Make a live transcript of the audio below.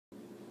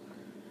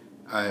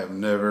I have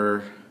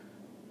never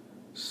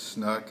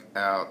snuck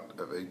out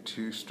of a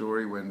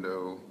two-story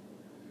window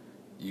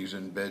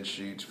using bed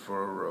sheets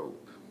for a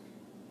rope.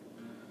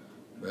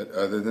 But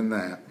other than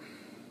that,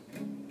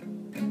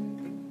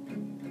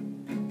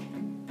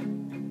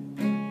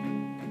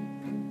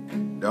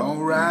 don't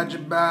ride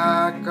your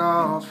bike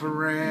off a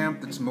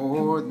ramp that's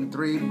more than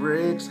 3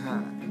 bricks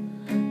high.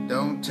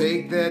 Don't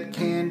take that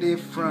candy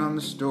from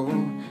the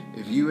store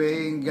if you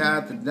ain't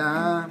got the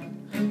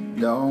dime.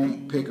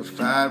 Don't pick a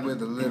fight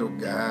with a little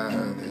guy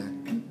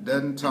that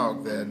doesn't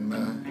talk that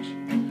much.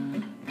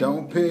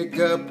 Don't pick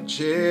up a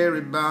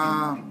cherry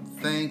bomb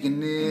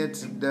thinking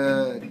it's a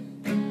dud.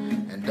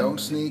 And don't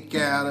sneak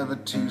out of a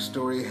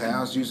 2-story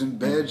house using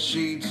bed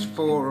sheets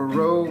for a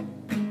rope.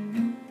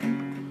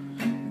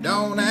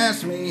 Don't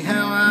ask me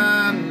how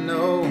I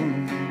know.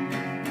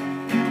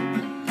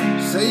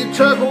 Say your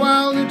truck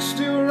while it's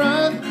still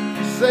running.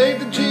 Save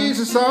the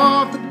Jesus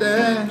off the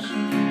dash.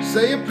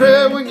 Say a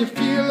prayer when you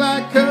feel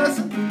like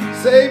cussing.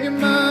 Save your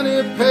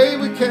money, pay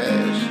with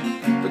cash.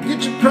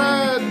 Forget your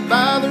pride and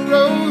buy the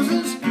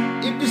roses.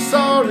 If you're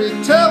sorry,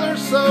 tell her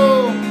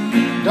so.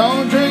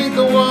 Don't drink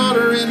the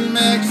water in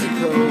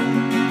Mexico.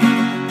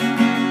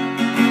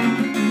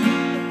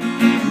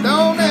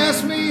 Don't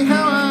ask me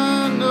how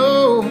I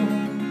know.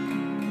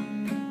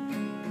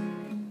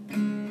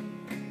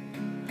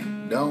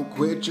 Don't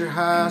quit your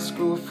high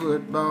school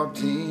football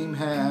team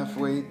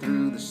halfway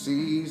through the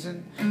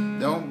season.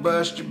 Don't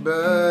bust your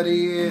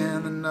buddy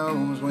in the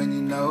nose when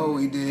you know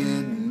he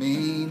didn't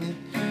mean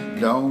it.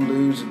 Don't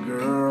lose a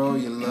girl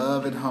you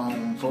love at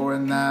home for a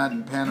night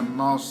in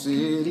Panama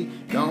City.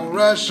 Don't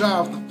rush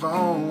off the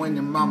phone when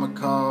your mama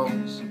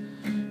calls.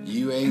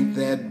 You ain't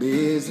that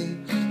busy.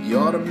 You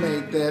ought to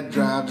make that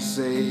drive to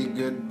say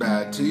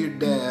goodbye to your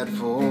dad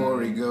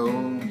before he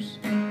goes.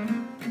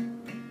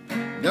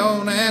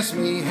 Don't ask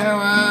me how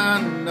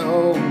I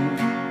know.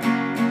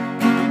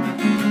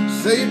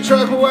 Say your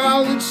truck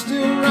while it's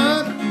still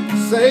running.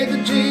 Say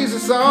the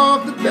Jesus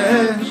off the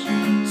dash.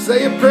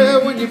 Say a prayer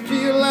when you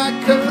feel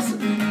like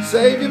cussing.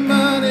 Save your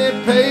money,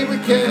 pay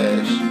with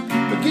cash.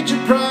 Forget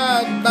your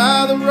pride,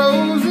 buy the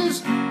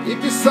roses.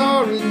 If you're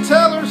sorry,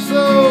 tell her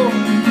so.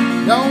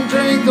 Don't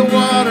drink the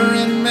water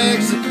in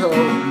Mexico.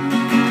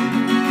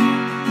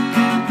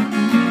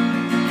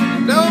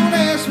 Don't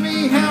ask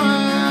me how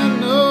I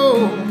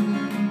know.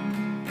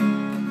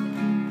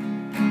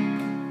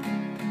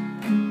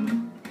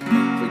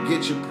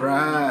 Forget your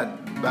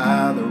pride,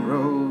 buy the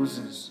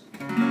roses.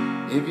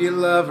 If you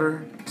love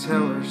her,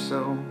 tell her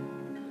so.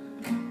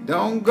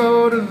 Don't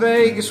go to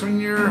Vegas when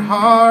your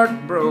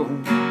heart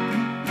broke.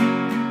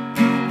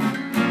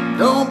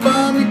 Don't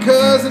bum your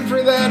cousin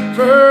for that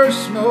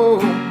first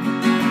smoke.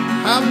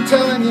 I'm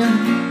telling you,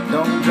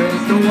 don't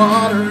drink the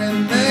water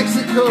in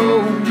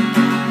Mexico.